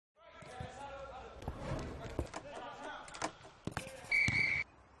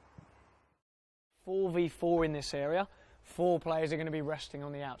4v4 in this area. 4 players are going to be resting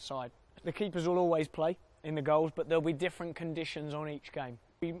on the outside. The keepers will always play in the goals, but there'll be different conditions on each game.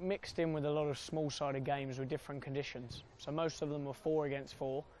 We mixed in with a lot of small-sided games with different conditions. So most of them were 4 against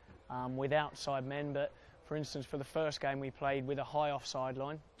 4 with outside men, but for instance, for the first game we played with a high offside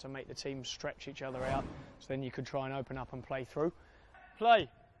line to make the teams stretch each other out, so then you could try and open up and play through. Play.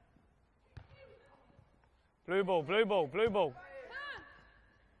 Blue ball, blue ball, blue ball.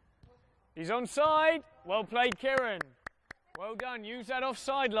 He's onside. Well played, Kieran. Well done. Use that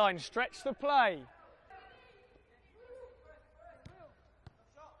offside line. Stretch the play.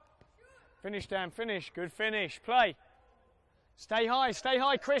 Finish, Dan, finish. Good finish. Play. Stay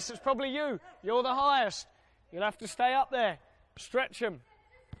high, Chris. It's probably you. You're the highest. You'll have to stay up there. Stretch them.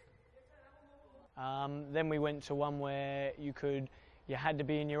 Then we went to one where you had to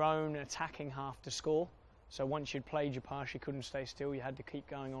be in your own attacking half to score. So once you'd played your pass, you couldn't stay still. You had to keep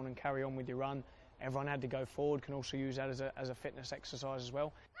going on and carry on with your run. Everyone had to go forward. Can also use that as a fitness exercise as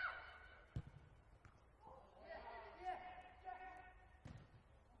well.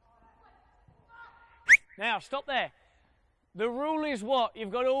 Now, stop there. The rule is what?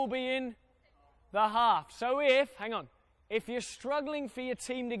 You've got to all be in the half. So if you're struggling for your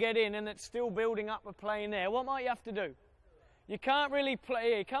team to get in and it's still building up a play in there, what might you have to do? You can't really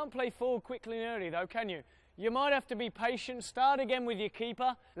play, you can't play forward quickly and early though, can you? You might have to be patient, start again with your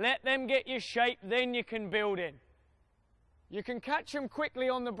keeper, let them get your shape, then you can build in. You can catch them quickly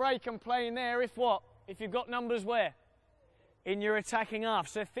on the break and play in there if what? If you've got numbers where? In your attacking half.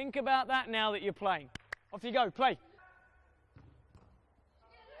 So think about that now that you're playing. Off you go, play.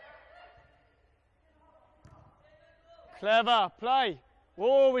 Clever, play.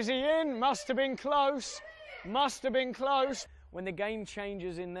 Whoa, was he in? Must have been close. Must have been close. When the game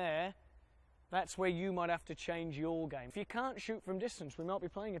changes in there, that's where you might have to change your game. If you can't shoot from distance, we might be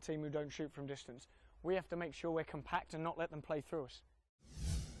playing a team who don't shoot from distance. We have to make sure we're compact and not let them play through us.